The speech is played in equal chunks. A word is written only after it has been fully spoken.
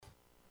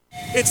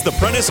It's the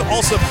Prentice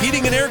Allsup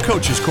Heating and Air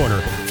Coaches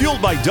Corner,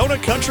 fueled by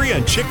Donut Country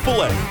and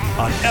Chick-fil-A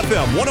on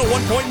FM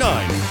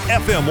 101.9,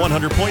 FM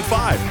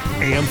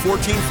 100.5, AM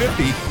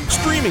 1450,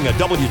 streaming at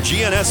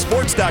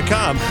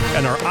WGNSSports.com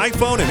and our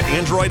iPhone and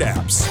Android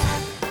apps.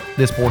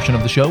 This portion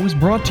of the show is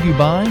brought to you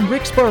by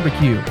Rick's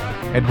Barbecue,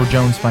 Edward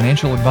Jones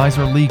Financial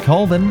Advisor Lee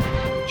Colvin,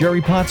 Jerry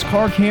Potts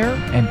Car Care,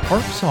 and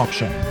Parks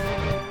Auction.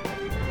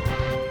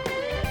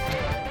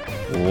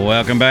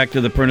 Welcome back to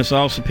the Prentice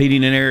Allsup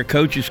Heating and Air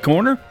Coaches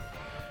Corner,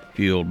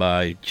 fueled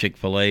by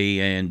Chick-fil-A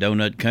and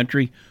Donut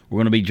Country. We're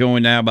going to be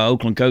joined now by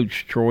Oakland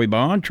coach Troy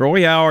Bond.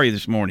 Troy, how are you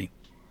this morning?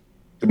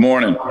 Good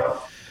morning.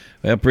 Well,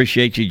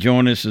 appreciate you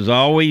joining us as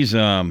always.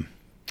 Talking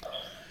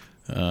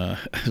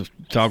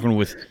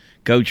with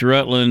Coach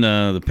Rutland,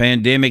 the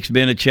pandemic's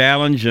been a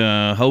challenge.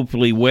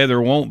 Hopefully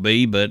weather won't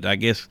be, but I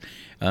guess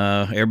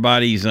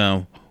everybody's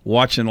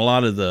watching a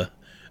lot of the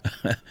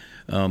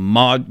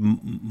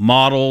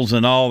models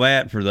and all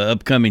that for the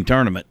upcoming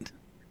tournament.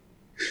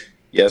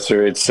 Yes,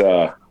 sir.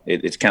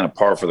 It's kind of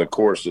par for the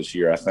course this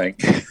year, I think,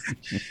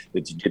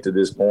 that you get to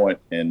this point,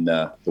 and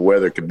the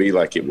weather could be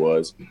like it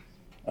was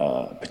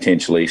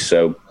potentially.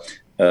 So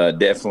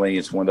definitely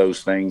it's one of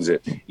those things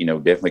that,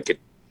 definitely could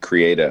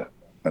create an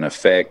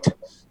effect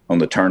on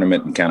the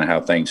tournament and kind of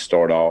how things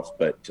start off.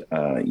 But,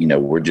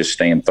 we're just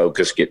staying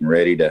focused, getting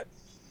ready to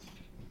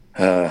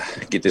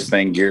get this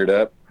thing geared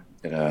up.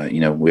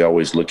 We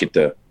always look at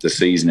the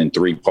season in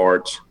three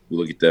parts. We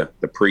look at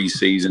the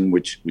preseason,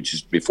 which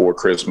is before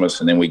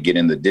Christmas, and then we get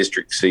in the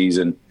district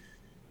season,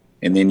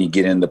 and then you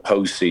get in the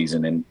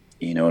postseason, and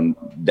and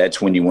that's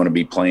when you want to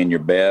be playing your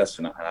best.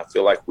 And I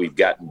feel like we've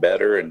gotten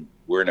better, and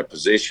we're in a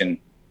position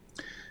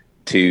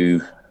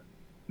to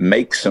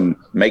make some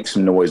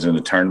noise in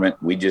the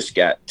tournament. We just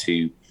got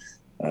to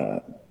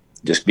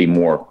just be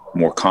more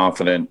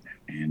confident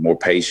and more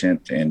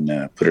patient,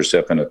 and put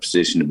ourselves in a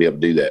position to be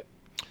able to do that.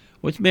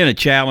 Well, it's been a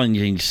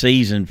challenging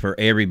season for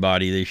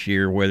everybody this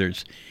year, whether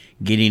it's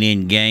getting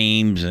in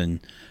games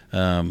and,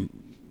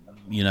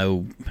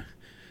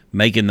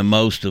 making the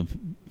most of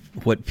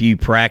what few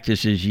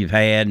practices you've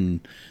had and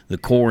the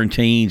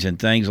quarantines and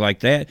things like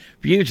that.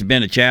 For you, it's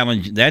been a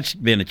challenge. That's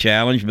been a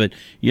challenge, but,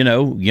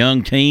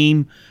 young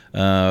team,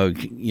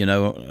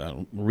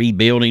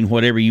 rebuilding,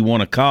 whatever you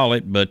want to call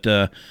it.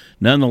 But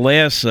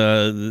nonetheless,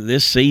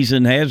 this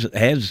season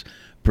has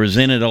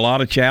presented a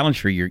lot of challenges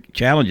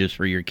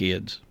for your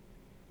kids.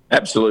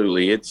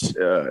 Absolutely. It's,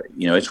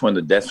 it's one of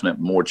the definite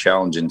more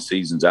challenging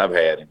seasons I've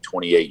had in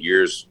 28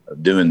 years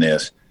of doing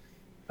this.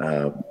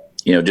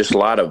 Just a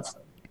lot of,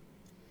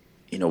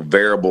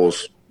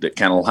 variables that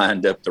kind of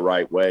lined up the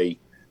right way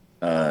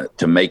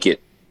to make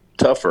it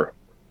tougher.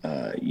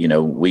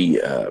 We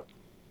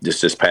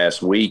just this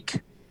past week,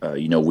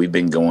 we've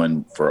been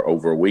going for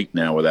over a week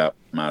now without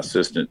my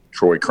assistant,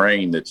 Troy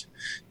Crane, that's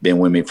been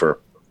with me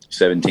for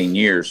 17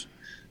 years.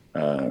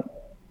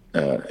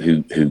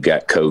 Who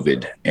got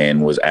COVID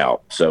and was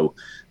out. So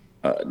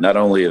not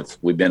only have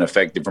we been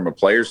affected from a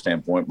player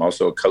standpoint, but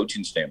also a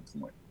coaching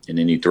standpoint. And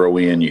then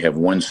you have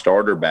one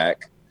starter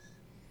back,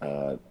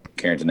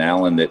 Carrington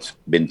Allen, that's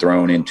been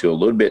thrown into a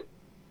little bit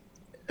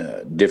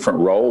different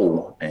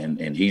role,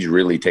 and he's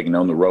really taken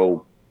on the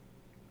role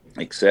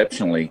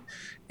exceptionally.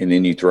 And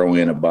then you throw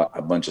in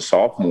a bunch of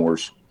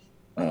sophomores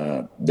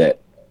that,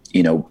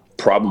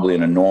 probably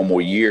in a normal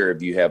year,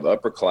 if you have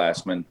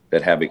upperclassmen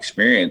that have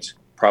experience,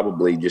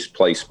 probably just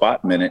play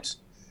spot minutes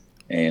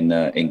and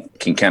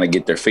can kind of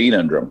get their feet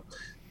under them.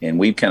 And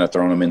we've kind of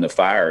thrown them in the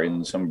fire.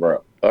 And some of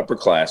our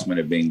upperclassmen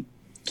have been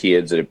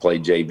kids that have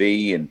played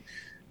JV and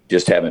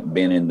just haven't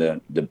been in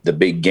the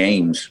big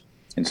games.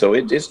 And so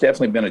it's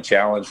definitely been a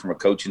challenge from a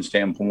coaching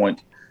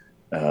standpoint.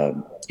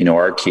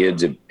 Our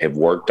kids have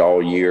worked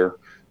all year.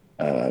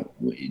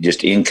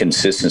 Just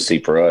inconsistency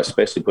for us,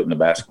 especially putting the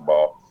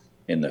basketball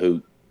in the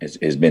hoop,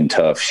 has been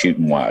tough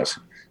shooting-wise.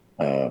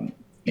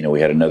 We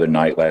had another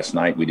night last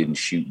night. We didn't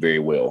shoot very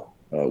well,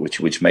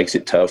 which makes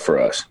it tough for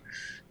us.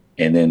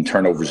 And then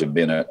turnovers have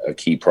been a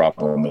key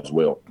problem as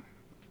well.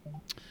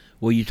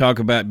 Well, you talk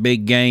about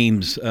big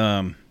games,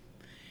 and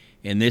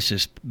this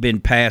has been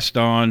passed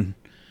on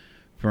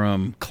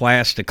from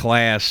class to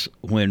class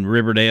when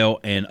Riverdale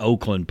and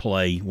Oakland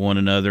play one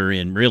another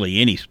in really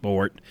any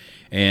sport.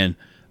 And,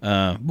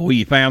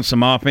 you found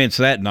some offense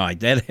that night.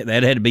 That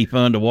had to be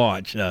fun to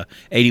watch,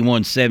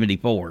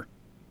 81-74.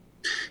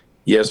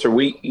 Yes, sir.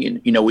 We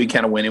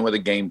kind of went in with a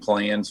game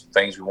plan, some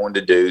things we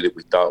wanted to do that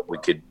we thought we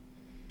could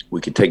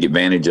take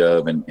advantage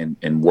of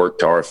and work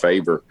to our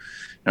favor.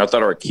 And I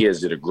thought our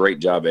kids did a great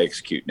job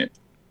executing it.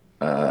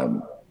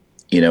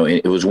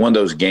 It was one of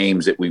those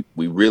games that we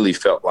really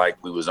felt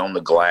like we was on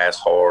the glass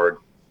hard.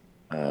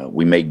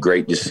 We made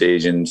great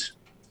decisions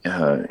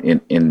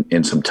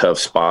in some tough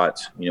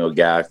spots. A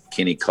guy,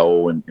 Kenny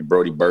Cole and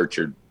Brody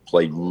Burchard,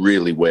 played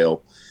really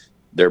well,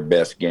 their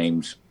best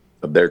games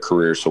of their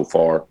career so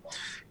far.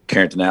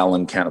 Carrington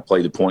Allen kind of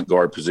played the point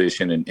guard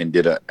position and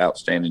did an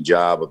outstanding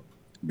job of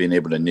being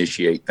able to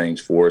initiate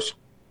things for us.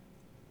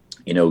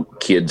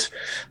 Kids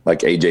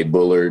like A.J.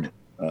 Bullard,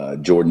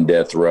 Jordan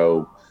Death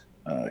Row,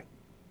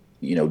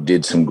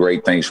 did some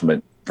great things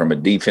from a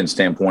defense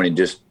standpoint, and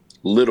just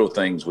little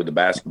things with the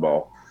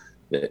basketball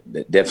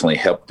that definitely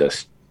helped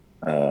us.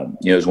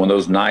 It's one of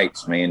those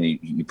nights, man,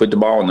 you put the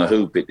ball in the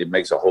hoop, it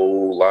makes a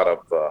whole lot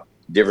of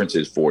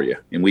differences for you.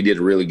 And we did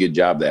a really good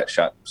job of that,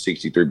 shot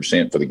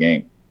 63% for the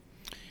game.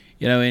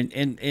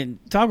 And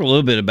talk a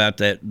little bit about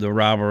the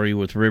rivalry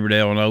with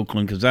Riverdale and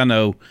Oakland, because I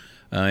know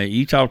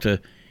you talk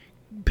to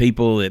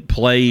people that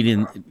played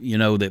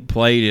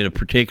at a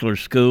particular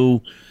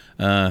school.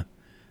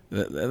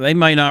 They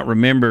may not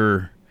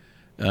remember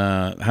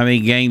how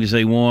many games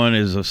they won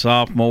as a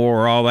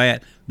sophomore or all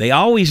that. They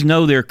always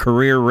know their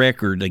career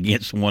record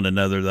against one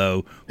another,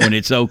 though, when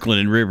it's Oakland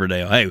and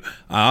Riverdale. Hey,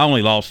 I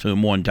only lost to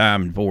them one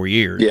time in 4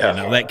 years.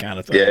 Yeah. That kind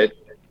of thing. Yeah,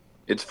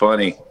 it's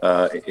funny.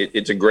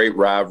 It's a great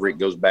rivalry. It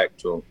goes back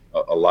to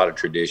a lot of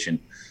tradition,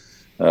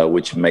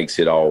 which makes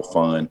it all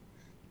fun.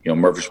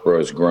 Murfreesboro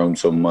has grown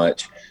so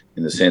much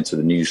in the sense of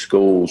the new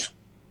schools.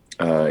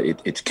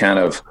 It's kind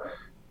of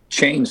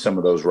changed some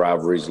of those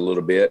rivalries a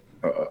little bit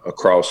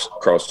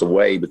across the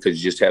way,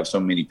 because you just have so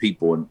many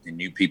people and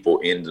new people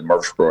in the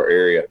Murfreesboro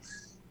area.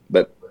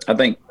 But I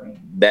think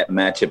that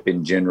matchup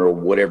in general,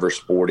 whatever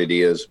sport it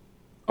is,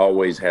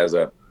 always has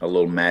a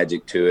little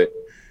magic to it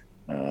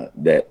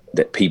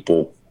that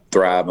people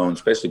thrive on,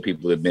 especially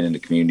people that have been in the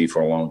community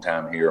for a long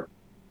time here.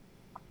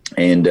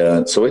 And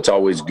so it's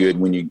always good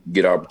when you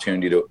get an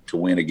opportunity to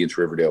win against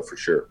Riverdale, for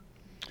sure.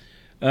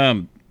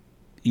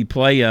 You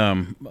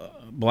play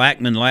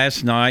Blackman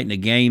last night in a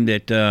game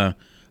that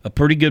a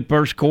pretty good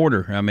first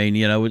quarter. I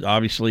mean,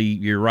 obviously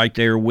you're right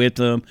there with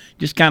them.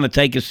 Just kind of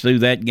take us through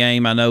that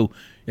game. I know,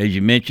 as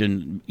you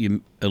mentioned,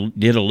 you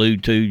did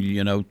allude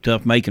to,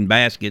 tough making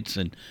baskets.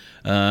 And,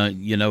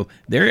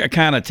 they're a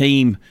kind of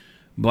team,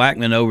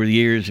 Blackman, over the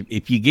years.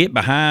 If you get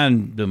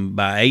behind them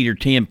by 8 or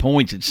 10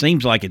 points, it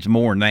seems like it's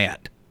more than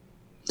that.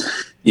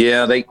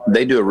 Yeah,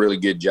 they do a really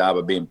good job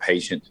of being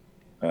patient.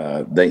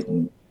 They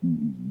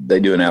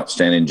do an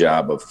outstanding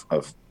job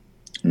of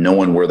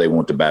knowing where they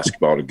want the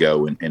basketball to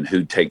go and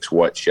who takes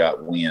what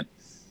shot when.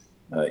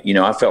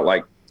 I felt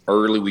like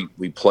early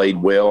we played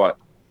well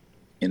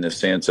in the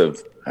sense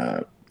of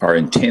our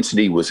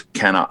intensity was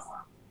kind of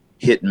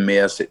hit and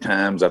miss at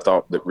times. I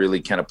thought that really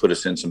kind of put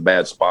us in some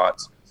bad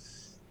spots.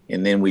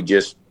 And then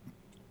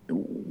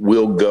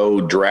we'll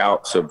go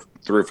droughts of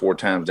 3 or 4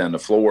 times down the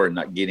floor and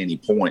not get any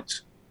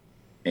points.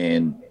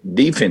 And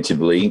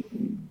defensively,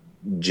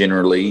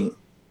 generally,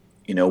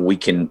 we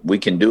can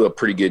do a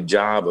pretty good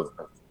job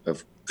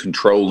of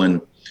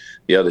controlling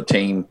the other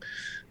team,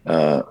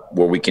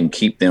 where we can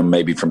keep them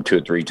maybe from 2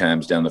 or 3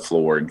 times down the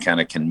floor and kind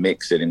of can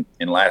mix it.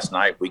 And last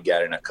night we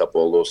got in a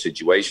couple of little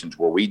situations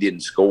where we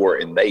didn't score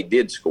and they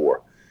did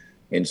score.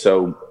 And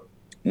so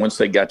once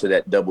they got to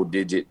that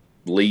double-digit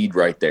lead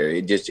right there,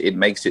 it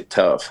makes it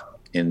tough.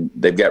 And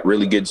they've got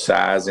really good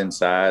size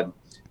inside,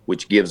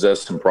 which gives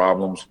us some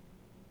problems.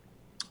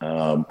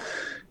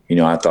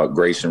 I thought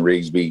Grayson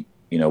Rigsby,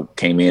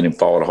 came in and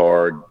fought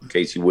hard.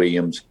 Casey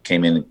Williams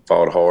came in and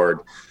fought hard.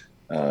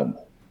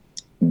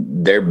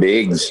 Their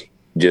bigs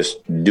just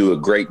do a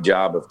great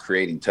job of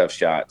creating tough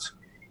shots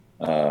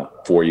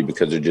for you,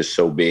 because they're just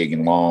so big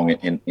and long.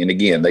 And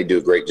again, they do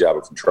a great job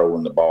of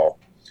controlling the ball.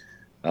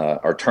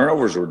 Our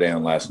turnovers were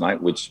down last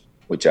night, which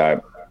I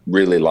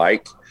really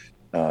like.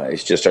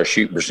 It's just our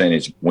shoot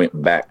percentage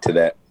went back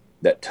to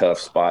that tough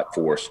spot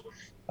for us.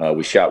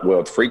 We shot well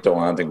at the free throw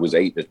line. I think it was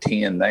 8 to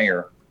 10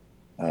 there.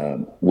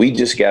 We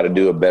just got to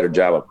do a better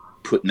job of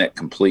putting that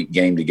complete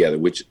game together,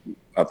 which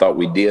I thought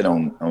we did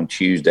on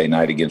Tuesday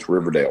night against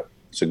Riverdale.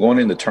 So going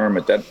in the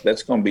tournament,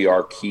 that's going to be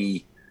our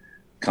key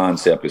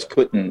concept, is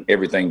putting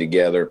everything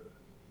together,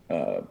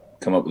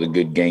 come up with a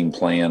good game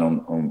plan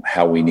on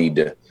how we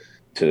need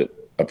to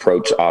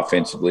approach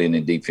offensively and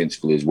then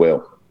defensively as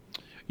well.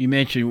 You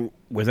mentioned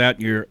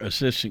without your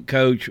assistant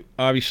coach,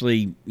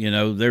 obviously,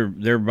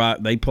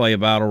 they play a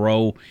vital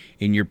role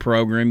in your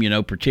program,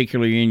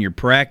 particularly in your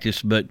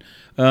practice. But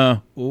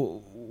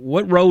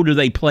what role do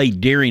they play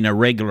during a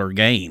regular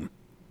game?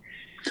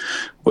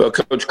 Well,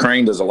 Coach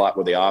Crane does a lot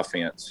with the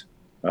offense.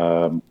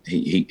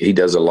 He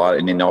does a lot,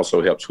 and then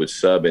also helps with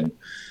subbing.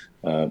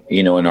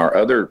 And our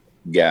other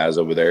guys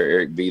over there,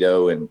 Eric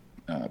Vito and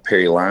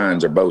Perry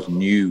Lyons, are both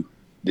new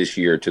this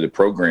year to the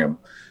program.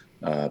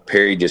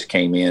 Perry just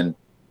came in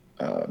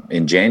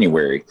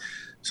January.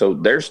 So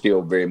they're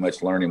still very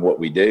much learning what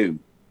we do.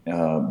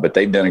 But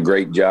they've done a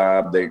great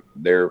job.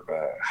 They're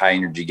high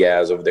energy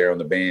guys over there on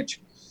the bench.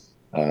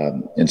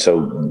 And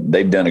so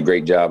they've done a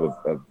great job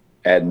of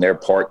adding their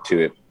part to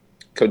it.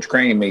 Coach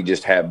Crane and me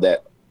just have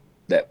that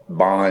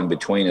bond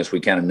between us. We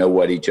kind of know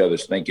what each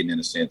other's thinking in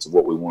a sense of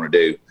what we want to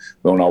do.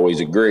 We don't always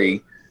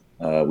agree.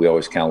 We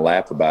always kind of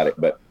laugh about it,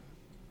 but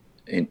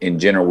in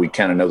general, we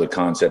kind of know the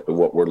concept of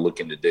what we're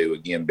looking to do.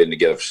 Again, been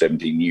together for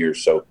 17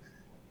 years. So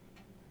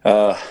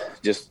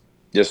just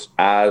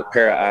a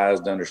pair of eyes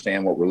to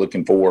understand what we're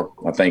looking for,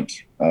 I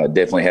think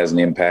definitely has an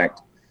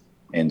impact.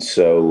 And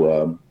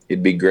so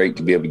it'd be great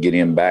to be able to get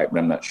him back, but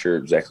I'm not sure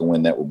exactly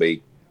when that will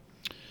be.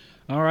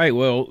 All right,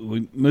 well,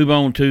 we move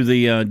on to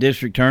the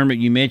district tournament.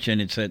 You mentioned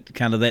it's at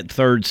kind of that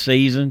third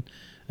season.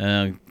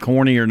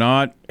 Corny or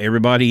not,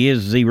 everybody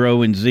is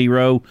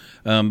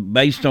 0-0.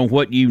 Based on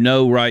what you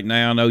know right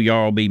now, I know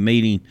y'all will be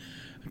meeting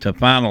to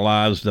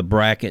finalize the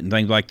bracket and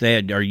things like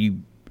that. Are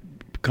you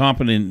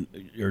confident,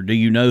 or do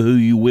you know who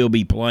you will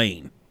be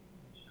playing?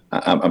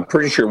 I'm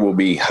pretty sure we'll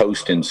be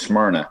hosting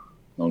Smyrna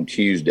on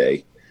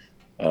Tuesday.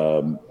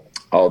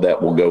 All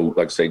that will go,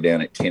 like I say,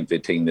 down at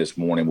 10:15 this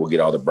morning. We'll get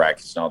all the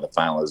brackets and all the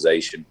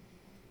finalization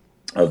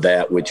of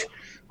that, which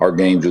our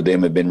games with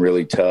them have been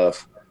really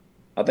tough.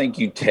 I think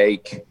you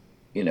take,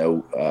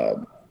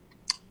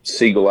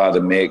 Siegel out of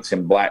the mix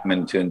and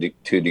Blackman to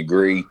a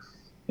degree,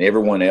 and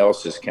everyone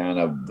else is kind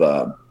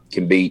of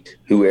can beat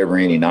whoever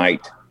any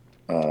night.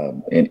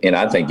 And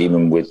I think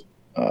even with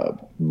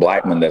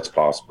Blackman, that's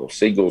possible.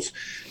 Siegel's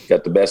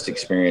got the best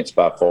experience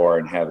by far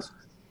and has,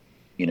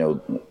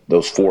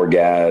 those four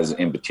guys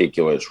in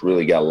particular, it's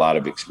really got a lot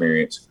of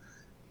experience.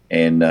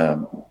 And,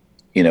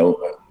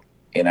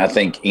 and I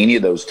think any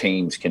of those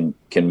teams can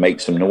make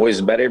some noise.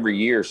 About every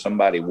year,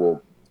 somebody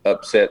will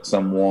upset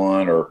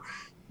someone or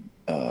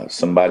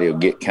somebody will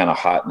get kind of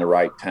hot in the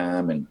right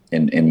time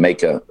and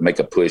make a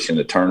push in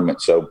the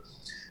tournament. So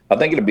I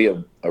think it'll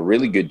be a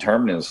really good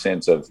tournament in the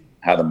sense of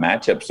how the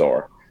matchups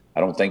are.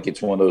 I don't think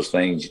it's one of those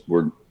things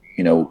where,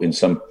 in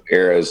some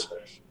eras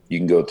you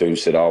can go through and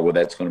say, oh, well,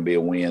 that's going to be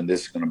a win.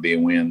 This is going to be a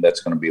win.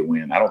 That's going to be a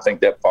win. I don't think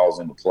that falls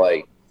into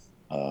play.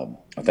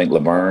 I think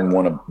Laverne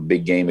won a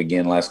big game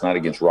again last night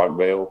against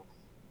Rockvale.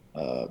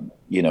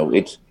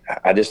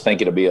 I just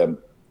think it'll be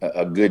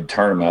a good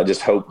tournament. I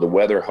just hope the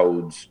weather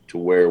holds to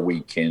where we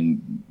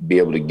can be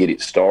able to get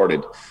it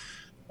started.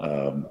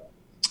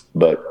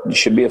 But it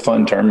should be a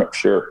fun tournament for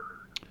sure.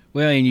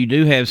 Well, and you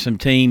do have some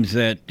teams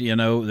that,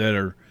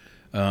 that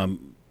are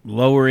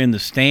lower in the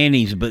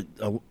standings, but,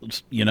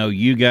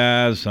 you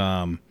guys,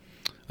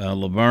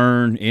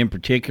 Laverne in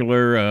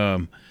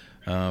particular,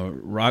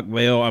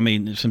 Rockvale, I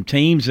mean, some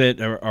teams that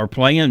are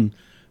playing,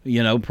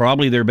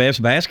 probably their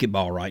best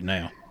basketball right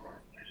now.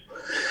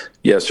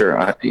 Yes,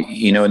 sir.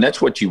 And that's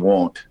what you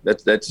want.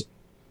 That's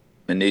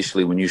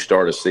initially when you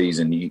start a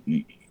season,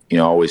 you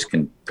always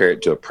compare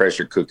it to a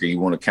pressure cooker.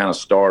 You want to kind of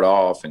start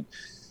off and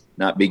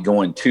not be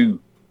going too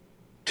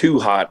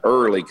hot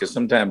early, because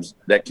sometimes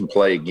that can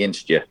play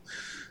against you.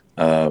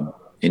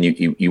 And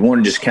you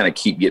want to just kind of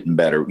keep getting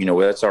better.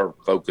 That's our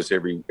focus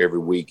every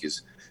week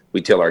is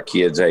we tell our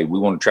kids, hey, we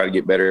want to try to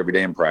get better every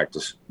day in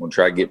practice. We want to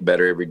try to get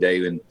better every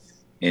day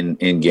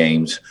in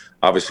games.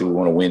 Obviously, we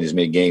want to win as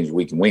many games as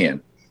we can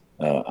win.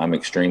 I'm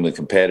extremely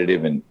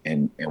competitive and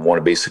want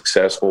to be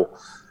successful.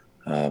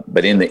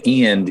 But in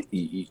the end,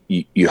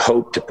 you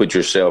hope to put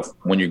yourself,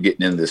 when you're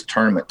getting into this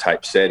tournament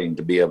type setting,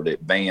 to be able to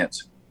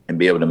advance and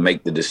be able to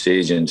make the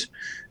decisions,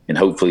 and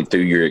hopefully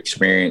through your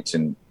experience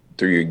and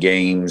through your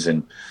games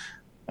and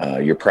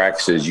your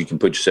practices, you can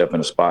put yourself in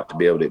a spot to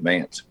be able to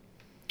advance.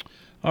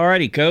 All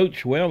righty,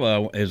 Coach.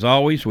 Well, as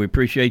always, we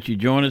appreciate you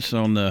joining us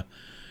on the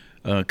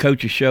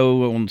Coach's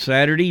Show on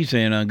Saturdays,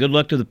 and good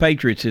luck to the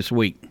Patriots this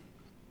week.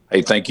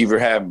 Hey, thank you for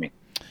having me.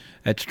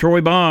 That's Troy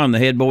Bond, the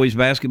head boys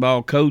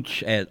basketball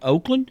coach at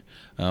Oakland.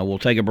 We'll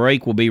take a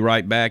break. We'll be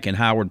right back, and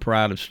Howard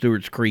Pride of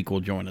Stewart's Creek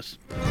will join us.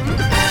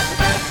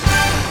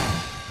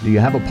 Do you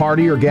have a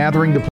party or gathering to